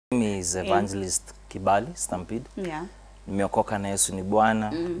is Evangelist Kibali, Starmpid. Yeah. Nimeokoka na Yesu ni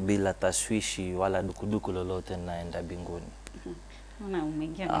Bwana bila tashwishi wala dukuduku lolote naenda binguni. Una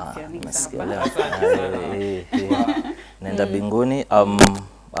umeingia misioni sana. Naenda binguni.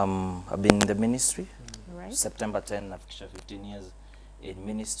 I've been in the ministry. Right. September 10 after 15 years in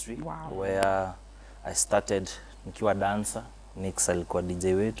ministry. Wow. Where I started nikiwa dancer. Nix alikuwa DJ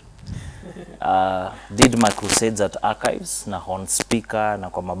wetu. Did my crusades at Archives na on speaker na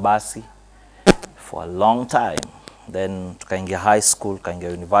kwa mabasi for a long time. Then tukaingia high school, tukaingia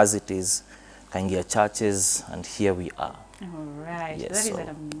universities, tukaingia churches, and here we are. All right. Yes, that is so an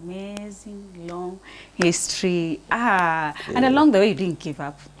amazing long history. And along the way you didn't give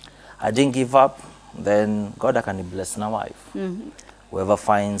up. I didn't give up. Then God can bless my wife. Whoever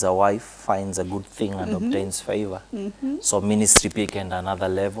finds a wife finds a good thing and obtains favor. So ministry peak and another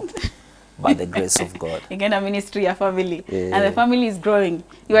level by the grace of God. Again, a ministry, a family, and the family is growing.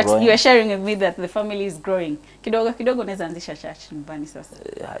 You are sharing with me that the family is growing. Kidogo unaweza anzisha church nyumbani sasa.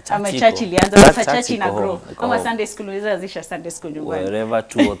 Ama church ilianza sasa church ina grow. Ama Sunday school unaweza anzisha Sunday school nyumbani. Wherever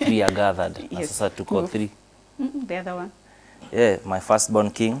 2 or 3 are gathered. Sasa tuko 3. The other one. Yeah, my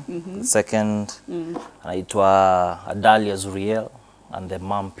firstborn king, the second anaitwa Adalia Zuriel, and the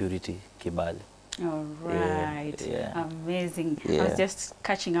mom Purity Kibali. All right. Yeah. Amazing. Yeah. I was just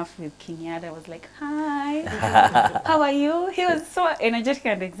catching up with King Yada. I was like, hi, how are you? He was so energetic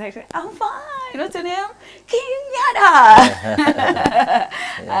and excited. I'm fine. What's your name? King Yada.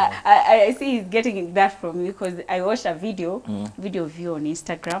 I see he's getting that from you because I watched a video of you on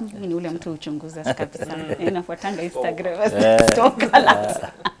Instagram. Mimi ule mtu uchunguza kabisa. Nafuatanga Instagram.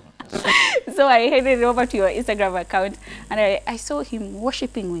 So I headed over to your Instagram account and I saw him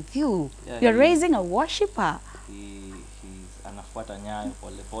worshiping with you. Yeah, you're raising a worshipper. He's anafuata nyayo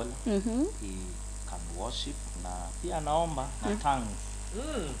pole pole. He can worship na pia anaomba na tongues.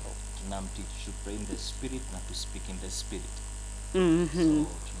 Tunamteach to pray in the spirit na to speak in the spirit. So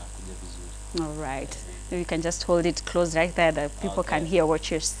tunakuja vizuri. All right. You can just hold it close right there that people can hear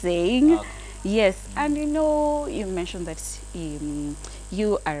what you're saying. Yes, and you know, you mentioned that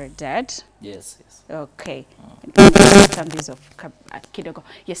you are a dad. Yes. Okay. Some days of kidogo.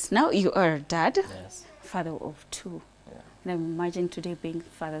 Yes, now you are a dad. Yes. Father of 2. Yeah. And imagine today being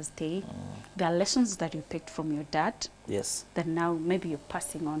Father's Day. There are lessons that you picked from your dad. Yes. That now maybe you're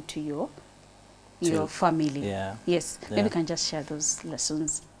passing on to your family. Yeah. Yes. Maybe you can just share those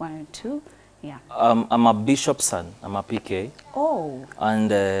lessons 1 and 2. Yeah. I'm a bishop's son. I'm a PK. Oh.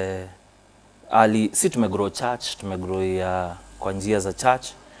 And si tumegrow church, tumegrow kwa njia za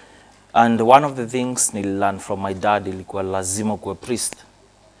church. And one of the things nililearn from my dad ilikuwa lazima kuwe priest.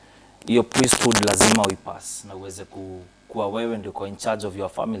 Hiyo priesthood lazima uipass na uweze kuwa wewe ndio in charge of your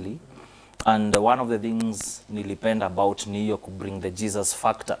family. And one of the things nilipenda about ni hiyo bring the Jesus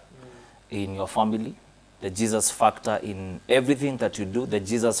factor in your family, the Jesus factor in everything that you do, the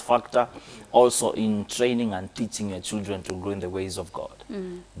Jesus factor also in training and teaching your children to grow in the ways of God.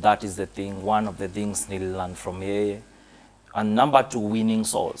 That is the thing, one of the things nililearn from yeye. And number 2, winning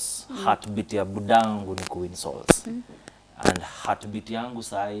souls. Heartbeat ya budangu ni kuwin souls. And heartbeat yangu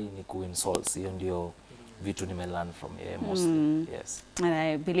sahi ni kuwin souls. Hiyo ndio vitu nimelearn from yeye mostly. Yes. And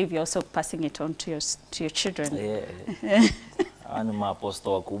I believe you're also passing it on to your children. Yeah. Ani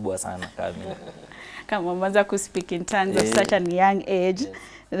maaposto wakubwa sana kamili. Kama mwanza ku speak in tongues at such a young age,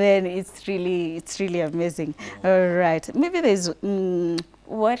 then it's really amazing. All right. Maybe there's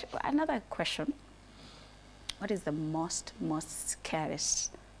another question. What is the most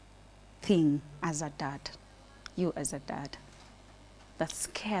scariest thing as a dad? You as a dad. That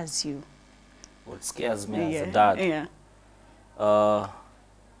scares you? What scares me as a dad? Yeah.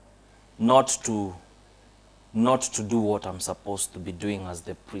 Not to do what I'm supposed to be doing as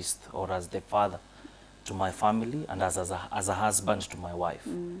the priest or as the father to my family and as a husband to my wife.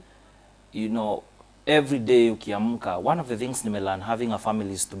 You know, every day ukiamka, one of the things nimelearn having a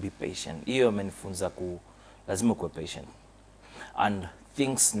family is to be patient. Hiyo amenifunza lazima kuwe patient. And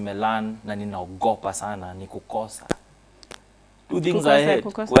things nimelearn na ninaogopa sana ni kukosa. 2 things ahead,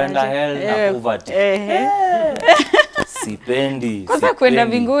 kwenda hell na poverty. Sipendi. Kosa kwenda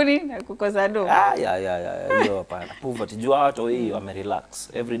mbinguni na kukosa do. Hiyo hapana. Poverty, jua watu hii wamerelax.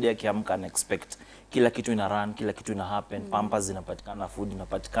 Every day akiamka na expect kila kitu ina run, kila kitu ina happen, pampers zinapatikana, food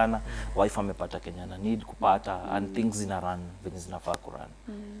inapatikana, wife amepata Kenya na need kupata, and things zina run venye zinafaa ku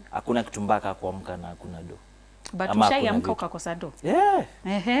run. Hakuna kitu mbaka kuamka na hakuna do. But ushaiamka ukakosa do. Yeah.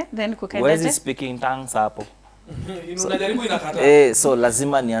 Then kukaendaje? Where's speaking tongues hapo? Unajaribu inakata. So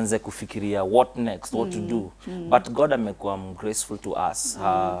lazima nianze kufikiria what next, what to do. But God amekuwa graceful to us.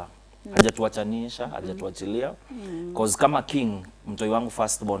 hajatuachanisha, hajatuachilia. Cause kama king, mtoi wangu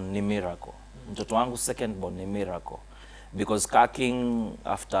firstborn ni miracle. Mtoto wangu secondborn ni miracle. Because ka king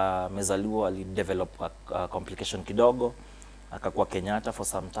after mezaliwa ali develop a complication kidogo, akakuwa Kenyatta for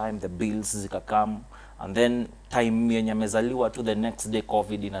some time, the bills zikakam, and then time yenye mezaliwa to the next day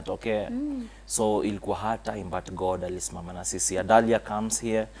COVID inatokea. So ilikuwa hard time, but God alisimama na sisi. Adalia comes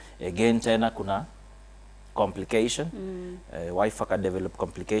here again, tena kuna complication, wife aka develop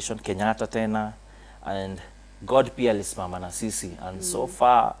complication, Kenyatta tena, and God pia alisimama na sisi, and so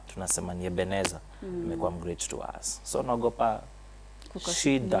far tunasema ni Ebeneza, imekuwa great to us. So naogopa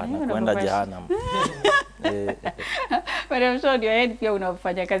shida na kwenda jehanamu. But I'm sure your head pia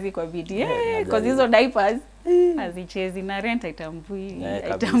unafanya kazi kwa bidii. Because hizo diapers hazichezi na rent itambui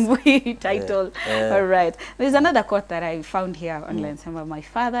title. All right. There's another quote that I found here online. My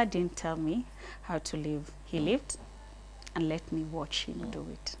father didn't tell me how to live. He lived and let me watch him do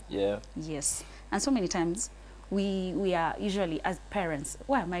it. Yeah. Yes. And so many times we are usually as parents,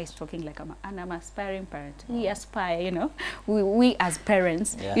 why am I talking like I'm an aspiring parent? We aspire, you know. We as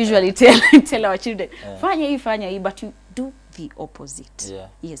parents usually tell our children, fanya hii, but you do the opposite. Yeah.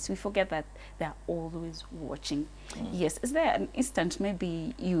 Yes, we forget that they're always watching. Yes. Is there an instant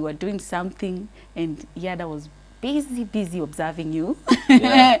maybe you are doing something and Yada was busy observing you?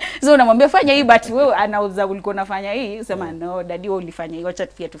 So unamwambia fanya hii, but wewe anaobserve ulikuwa unafanya hii, sema no daddy wewe ulifanya hii, acha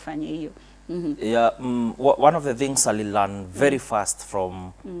pia tufanye hiyo. Yeah, one of the things I learned very fast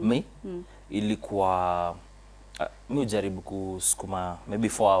from me, ilikuwa mi ujaribu kusukuma maybe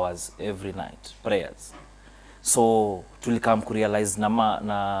 4 hours every night prayers. So tulikam kurealize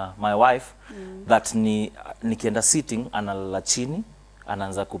na my wife that nikienda sitting analala chini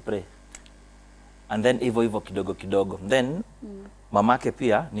anaanza kupray, and then hivyo kidogo. Then mamake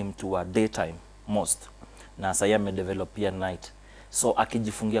pia ni mtu wa daytime most, na sasa ame develop pia night. So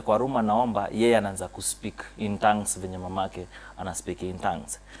akijifungia kwa room anaomba, yeye anaanza kuspeak in tongues venye mamake ana speak in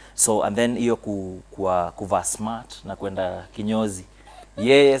tongues. So and then hiyo kuva smart na kwenda kinyozi,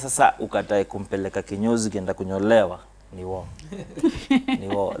 yeye sasa ukatae kumpeleka kinyozi kienda kunyolewa, ni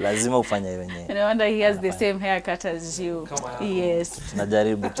wo lazima ufanye wenyewe. And I wonder he has the same haircut as you. Yes.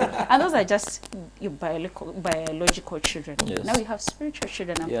 Tunajaribu tu. And those are just your biological children. Yes. Now we have spiritual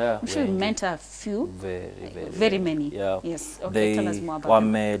children. I'm sure you mentor a few. Very many. Yeah. Yes. Okay, tell us more about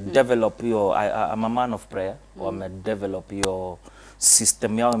wame develop your, I'm a man of prayer. Wame develop your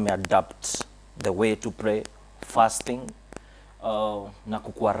system yao, wame adapt the way to pray, fasting, na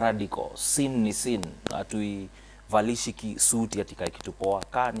kukua radical. Sin ni sin. Valishi suti atika kitupoa,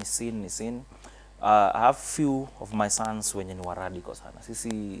 ka ni sin. I have few of my sons wenye ni waradiko sana. Sisi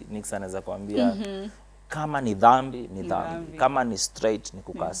Nix anaweza kuambia kama ni dhambi ni dhambi, kama ni straight ni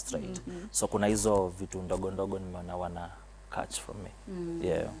kukaa straight. So kuna hizo vitu ndogo nimeona wana catch from me.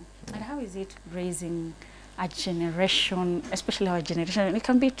 Yeah. And how is it raising a generation, especially our generation? It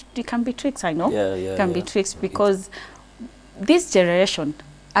can be tricks, I know. It can be tricks because this generation,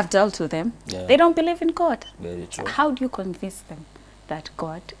 I've dealt with them. They don't believe in God. Very true. How do you convince them that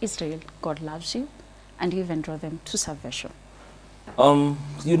God is real, God loves you, and you even draw them to salvation?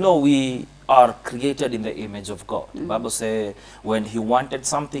 You know, we are created in the image of God. The Bible says when he wanted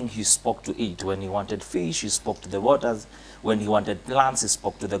something, he spoke to it. When he wanted fish, he spoke to the waters. When he wanted plants, he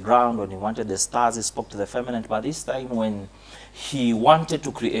spoke to the ground. When he wanted the stars, he spoke to the firmament. But this time when he wanted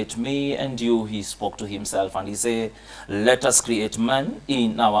to create me and you, he spoke to himself. And he said, let us create man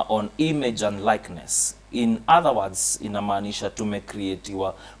in our own image and likeness. In other words, inamaanisha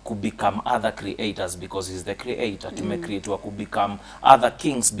tumecreatiwa to become other creators because he's the creator. Tumecreatiwa to become other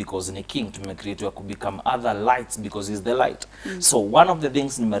kings because ni king. Tumecreatiwa to become other lights because he's the light. So one of the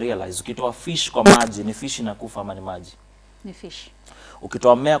things nimerealize, ukitoa fish kwa maji, ni fish inakufa ama ni maji? Ni fish.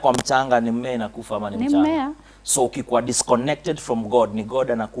 Ukitoa mmea kwa mchanga, ni mmea inakufa ama ni mchanga? Ni mmea. So ukikuwa disconnected from God, ni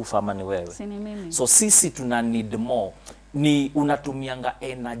God anakufa ama ni wewe? Si ni mimi. So sisi tuna need more. Ni unatumianga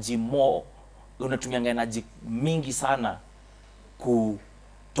energy more, unatumianga energy mingi sana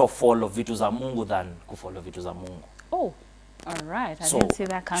kutofollow vitu za Mungu than kufollow vitu za Mungu. Oh, all right. I So, didn't see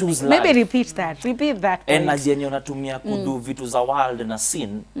that coming. choose Maybe life. repeat that. Repeat that. Energy yenye unatumia kudu vitu za world na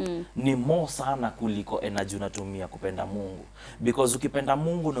sin ni more sana kuliko energy unatumia kupenda Mungu. Because ukipenda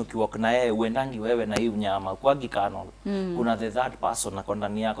Mungu na ukiwalk na yeye, uendangi wewe na hii unyama kwa gikano. Kuna the third person na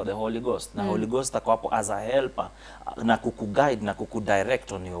ndani yako, the Holy Ghost. Na Holy Ghost ako hapo as a helper na kukuguide na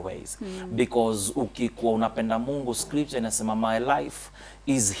kukudirect on your ways. Because ukikuwa unapenda Mungu, scripture inasema my life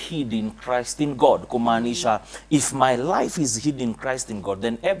is hid in Christ in God. Kumaanisha if my life is hid in Christ in God,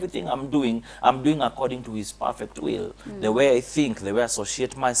 then everything I'm doing according to his perfect will. The way I think, the way I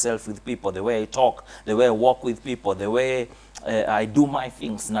associate myself with people, the way I talk, the way I walk with people, the way I do my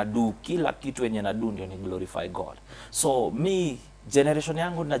things, na do kila kitu yenye na do ndio ni glorify God. So me generation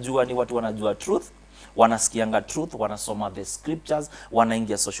yangu najua ni watu wanajua truth, wanasikianga truth, wanasoma the scriptures,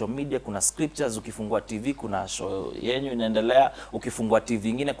 wanaingia social media, kuna scriptures, ukifungua TV kuna show yenyu inaendelea, ukifungua TV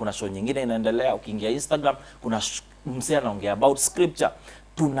nyingine kuna show nyingine inaendelea, ukiingia Instagram kuna msee anaongea about scripture.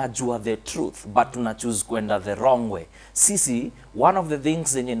 Tunajua the truth but tuna choose kwenda the wrong way. Sisi one of the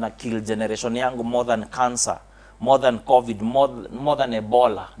things yenye na kill generation yangu more than cancer, more than COVID, more than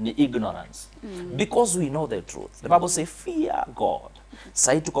Ebola ni ignorance. Because we know the truth. The Bible say fear God.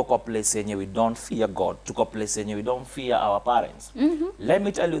 Sai tuko kwa place yenye we don't fear God. Tuko place yenye we don't fear our parents. Let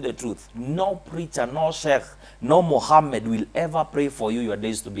me tell you the truth. No preacher, no sheikh, no Muhammad will ever pray for you your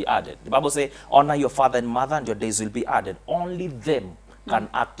days to be added. The Bible say honor your father and mother and your days will be added. Only them can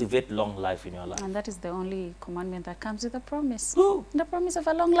activate long life in your life. And that is the only commandment that comes with a promise. Ooh. The promise of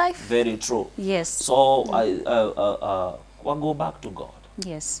a long life. Very true. Yes. So we'll go back to God.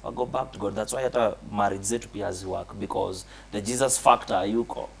 Yes. I'll go back to God. That's why hata marriage zetu pia haziwork, because the Jesus factor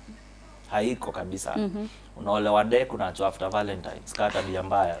haiko kabisa. Unaolewa day kunaachwa after Valentine's, kata tabia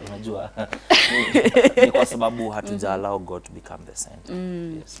mbaya, unajua. Ni kwa sababu hatuja allow God to become the center.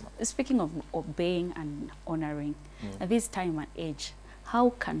 Yes, Speaking of obeying and honoring, at this time and age, how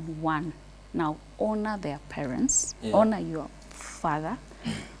can one now honor their parents, honor your father,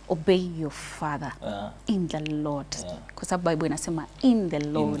 obey your father in the Lord? Kwa sababu Bible inasema in the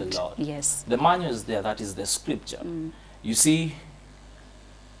Lord. In the Lord. Yes. The manual is there, that is the scripture. You see,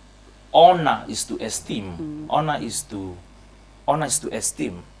 honor is to esteem. Honor is to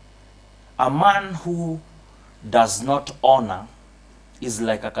esteem. A man who does not honor is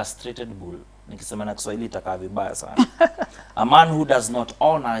like a castrated bull. Nikisema na Kiswahili itakaa vibaya sana. A man who does not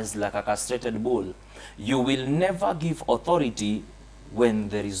honor is like a castrated bull. You will never give authority when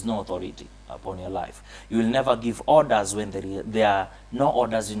there is no authority upon your life. You will never give orders when there are no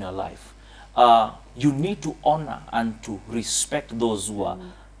orders in your life. You need to honor and to respect those who are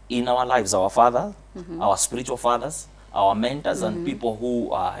in our lives, our father, our spiritual fathers, our mentors, and people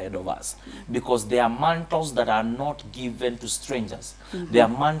who are ahead of us. Because they are mantles that are not given to strangers. They are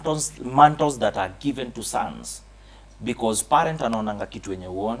mantles that are given to sons. Because parent anaonanga kitu yenye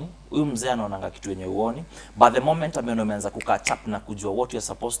uoni, huyu mzee anaonanga kitu yenye uoni, but the moment umeanza kukatch up na kujua what you're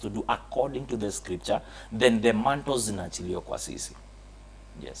supposed to do according to the scripture, then the mantles zinaachiliwa kwa sisi.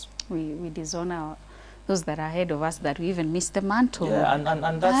 Yes. We dishonor those that are ahead of us, that we even miss the mantle. Yeah,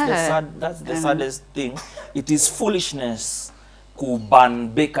 and that's the saddest thing. It is foolishness kuban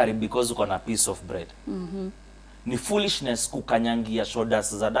bakery because uko na piece of bread. Ni foolishness kukanyangia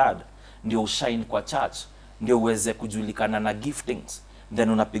shoulders za dad ndio ushine kwa church, ndio uweze kujulikana na giftings, then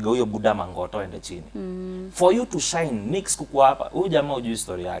unapiga huyo buda mangoto ende chini. For you to shine, Nix kukua hapa, huyu jamaa hujui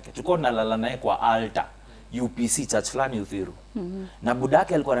story yake. Tulikuwa tunalala naye kwa altar UPC church fulani Uthiru. Na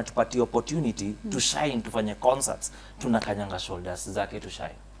budake alikuwa anatupatia opportunity to shine, tufanye concerts, tunakanyanga shoulders zake to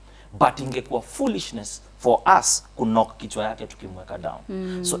shine. But ingekuwa foolishness for us kunok kichwa yake tukimweka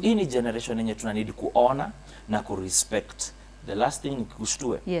down. So ini generation yenye tunanidi kuona na kurespect. The last thing ni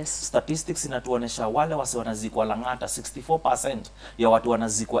kushtue. Yes. Statistics inatuonesha wale wase wanazikwa Lang'ata, 64% ya watu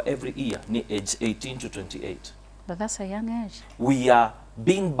wanazikwa every year ni age 18 to 28. But that's a young age. We are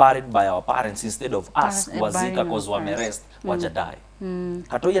being buried by our parents instead of us wazika cause wamerest wajadai.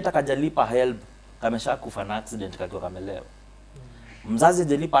 Katoi hata kajalipa help kamesha kufa na accident kakiwa kamelewa. Mzazi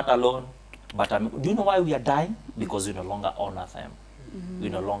hajalipa hata loan, but do you know why we are dying? Because we no longer honor them. We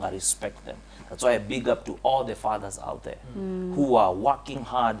no longer respect them. That's why I big up to all the fathers out there who are working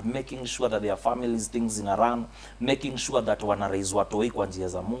hard, making sure that their families things in a run, making sure that wana raise watoi kwa njia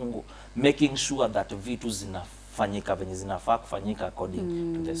za Mungu, making sure that vitu zinafanyika venye zinafaa kufanyika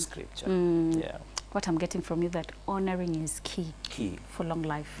according to the scripture. Yeah. What I'm getting from you, that honoring is key. Key. For long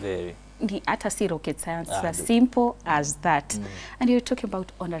life. Very. Hata si rocket science, as simple as that. And you're talking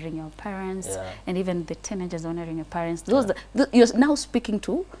about honoring your parents, and even the teenagers honoring your parents. Those you're now speaking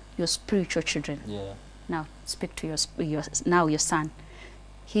to your spiritual children. Yeah. Now speak to your son.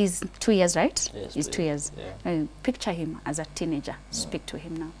 He's 2 years, right? Yes, He's 2 years. Yeah. Picture him as a teenager. Speak to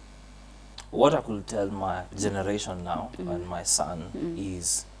him now. What I could tell my generation now and my son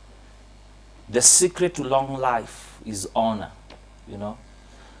is the secret to long life is honor, you know.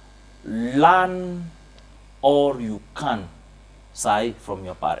 Learn all you can say from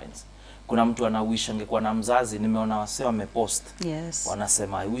your parents. Kuna mtu anawish angekuwa na mzazi, nimeona wase wamepost. Yes.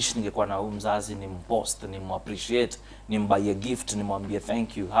 Wanasema I wish ningekuwa na huyu mzazi, nimpost, nimappreciate, nimbuy a gift, nimwambie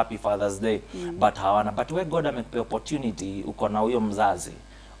thank you, happy Father's Day. But hawana. But where God amekupa opportunity, uko na huyo mzazi,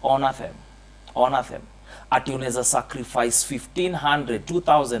 honor them. Honor them. ati unaweza sacrifice 1500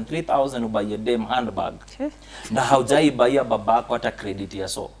 2000 3000 ubuy a damn handbag na haujaibaia babako hata credit ya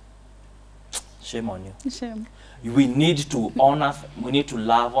so. Shame on you. Shame. We need to honor, we need to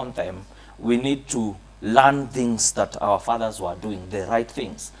love on them, we need to learn things that our fathers were doing, the right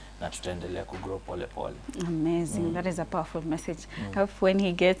things, na tutaendelea kugrow pole pole. Amazing. That is a powerful message. Hope when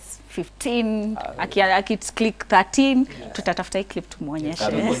he gets 15, aki click 13, tutatafuta hii clip tumuonyeshe.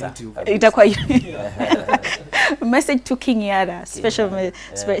 Itakuwa message to King Yada, special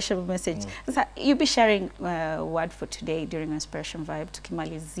message. So you be sharing word for today during Inspiration Vibe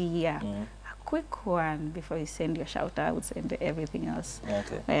tukimalizia. Quick one before you send your shout outs and everything else.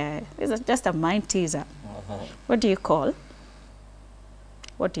 Okay. It's just a mind teaser. What do you call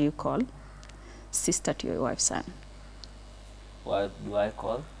sister to your wife's son? What do I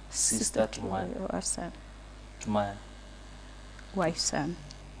call sister to my your wife's son? To my Wife's son.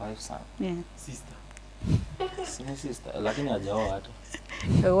 wife's son? Yeah. Sister. Sina sister, lakini hajaoa hata.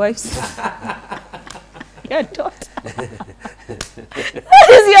 Your wife's son. Your daughter. That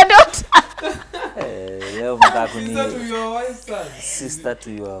is your daughter. Leo mtaka kuni Sister to your wife's son. sister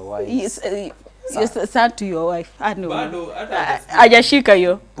to your wife. Yes, your son to your wife. I know. Bado hata Hajashika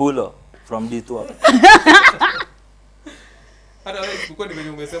hiyo. Pulo from D2. hata wewe uko ni venye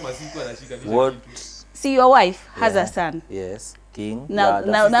umesema siku anashika nisha. What? See, your wife has a son. Yes. King.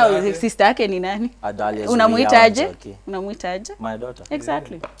 Now sister yake ni nani? Adalia. Unamuitaje? Unamuitaje? My daughter.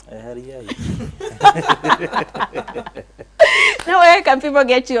 Exactly. Yeah. Now, where can people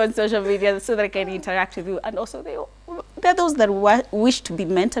get you on social media so that they can interact with you? And also, there are those that wish to be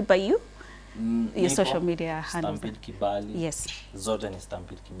mentored by you. Your social media handles. Starmpid Kibali. Yes. Zote ni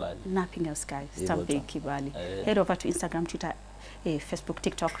Starmpid Kibali. Nothing else, guys. Starmpid Kibali. Head over to Instagram, Twitter, Facebook,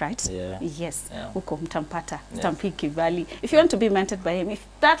 TikTok, right? Yeah. Yes. Yeah. Huko mtampata. Starmpid Kibali. If you want to be mentored by him, if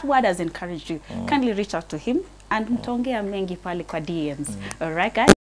that word has encouraged you, kindly reach out to him and mtaongea mengi pale kwa DMs. All right, guys?